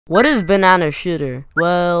What is banana shooter?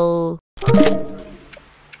 Well...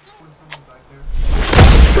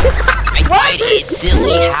 I died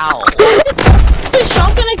instantly, how? The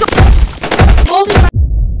shotgun I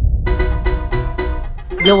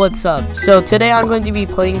go. Yo, what's up? So today I'm going to be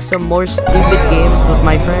playing some more stupid games with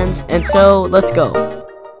my friends, and so let's go.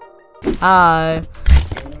 Hi.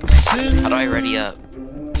 How do I ready up?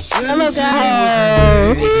 Hello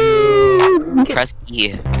guys. Press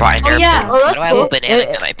E. Bro, I never yeah. played this. Oh, How do I have a that's banana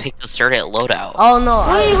cool. and I picked a start at loadout? Oh no.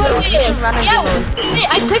 Wait. Yeah, wait,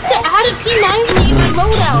 I picked it. I had a P90 in my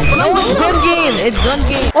loadout. No, it's gun game. It's gun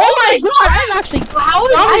game. Oh my god, I'm actually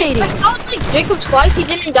dominating. I shot like Jacob twice, he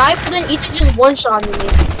didn't die, but then Ethan just one-shot me.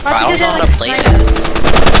 Bro, I don't know how to play this.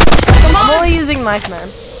 Come I'm on. only using knife, man.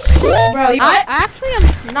 Bro, I actually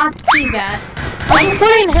am not too bad. I'm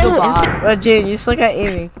playing Halo. Jane, you suck at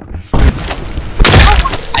aiming.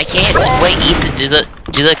 I can't. Wait, Ethan,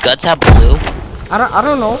 do the guns have blue? I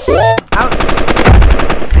don't know. Bro,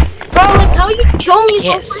 like how you kill me I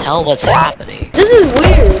can't tell what's happening. This is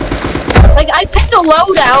weird. Like I picked a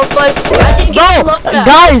loadout, but I didn't get the loadout.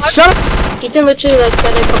 Guys, shut up. Ethan literally like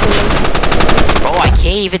said it a couple minutes. Bro, I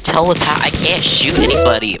can't even tell what's happening. I can't shoot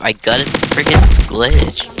anybody. My gun freaking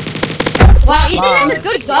glitch. Wow, Ethan has a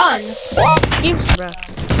good gun. Bruh.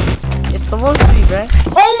 It's supposed to be, bruh.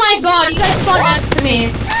 Oh my god, you guys spawned next to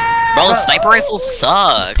me. Bro, the sniper rifle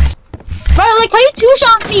sucks. Bro, like how you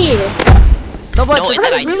two-shot me? No, but No, and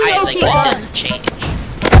then I like OP. it doesn't change.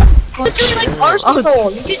 Literally like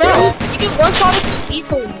arsenal. You get one shot at so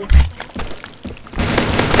easily.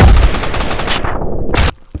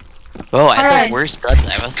 Bro, I have Alright. the worst guns.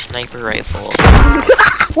 I have a sniper rifle.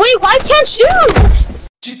 Wait, why can't shoot?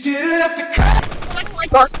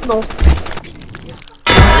 Like arsenal.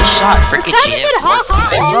 This shot freaking That cheated. said, ha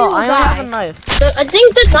ha. bro, I don't have a knife. I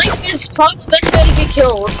think the knife is probably the best way to get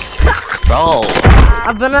killed. Bro,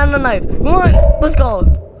 I've been on the knife. Come on, let's go.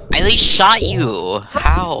 I at least shot you.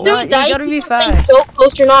 How? No, you Dude, gotta be fast. So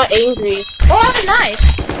close, you're not angry. Oh, I have a knife.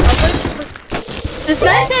 This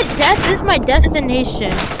guy said death is my destination.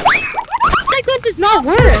 That gun does not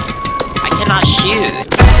work. I cannot shoot.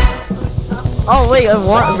 Oh wait, I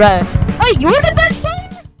want red. Wait, you're the best player?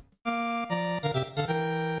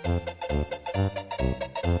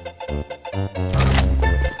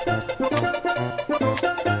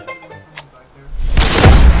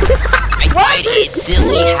 I died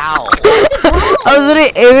instantly. How? I was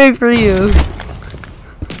already aiming for you.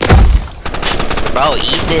 Bro,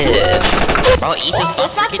 Ethan. Bro, Ethan, stop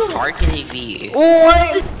freaking targeting me.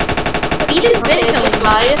 What? Ethan's been killed,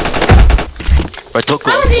 guys. Bro, don't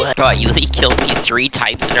go away. Bro, you literally killed me 3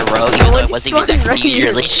 times in a row, even though I wasn't even next to you.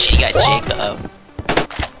 You're like shooting at Jacob.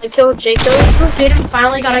 I killed Jacob. Jaden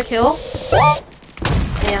finally got a kill.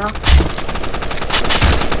 Yeah.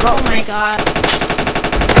 Oh my god.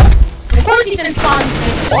 Of course he's been spawning me.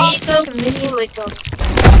 So mini like What's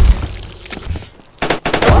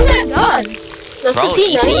that gun? that's Bro, the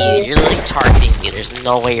Ethan, P90. you're literally targeting me. There's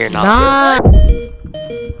no way you're not. Nah.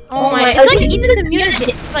 Oh my, it's like Ethan's immune to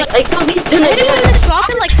like I killed I Ethan. hit him with a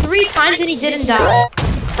shotgun like 3 times and he didn't die.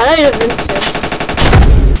 I died of Vincent.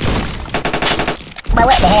 But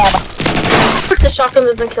what the hell? The shotgun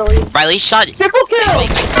doesn't kill you. Riley shot. Triple kill! My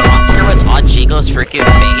crosshair was on Jaco's freaking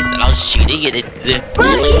face, and I was shooting it. It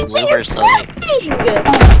was like blue or something. Bro, you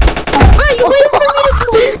waited for me to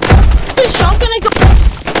go in. The shotgun I go.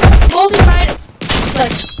 Holding right.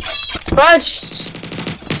 Bro, just.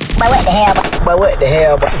 But what the hell? But what the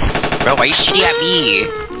hell? Bro, why are you shooting at me?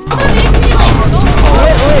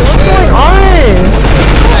 Wait, what's going on?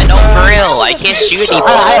 I know for real. I can't shoot anymore.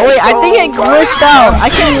 Wait, I think it glitched out. I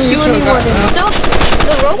can't shoot anyone anymore. So,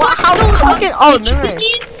 the robot How the fucking? Oh, never mind.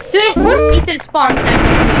 Dude, of course Ethan spawns next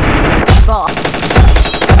to me. Fuck.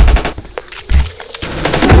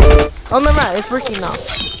 Oh, never mind. It's working now.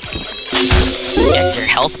 Yes, your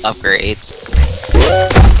health upgrades.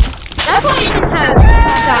 That's why Ethan has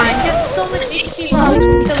died. He has so much HP while he's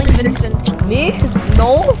killing Vincent. Me?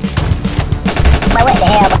 No. But what the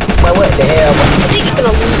hell? But what the hell? I think you're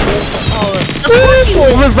gonna lose this. Oh, Of course you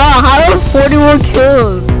win. bro, how do I have 41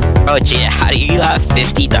 kills? Bro, Jay, how do you have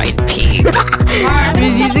 59 ping?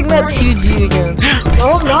 He's using that 2G again. No,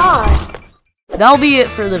 I'm not. That'll be it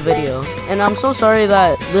for the video. And I'm so sorry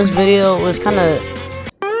that this video was kind of...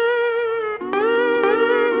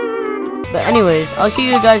 But anyways, I'll see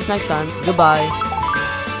you guys next time. Goodbye.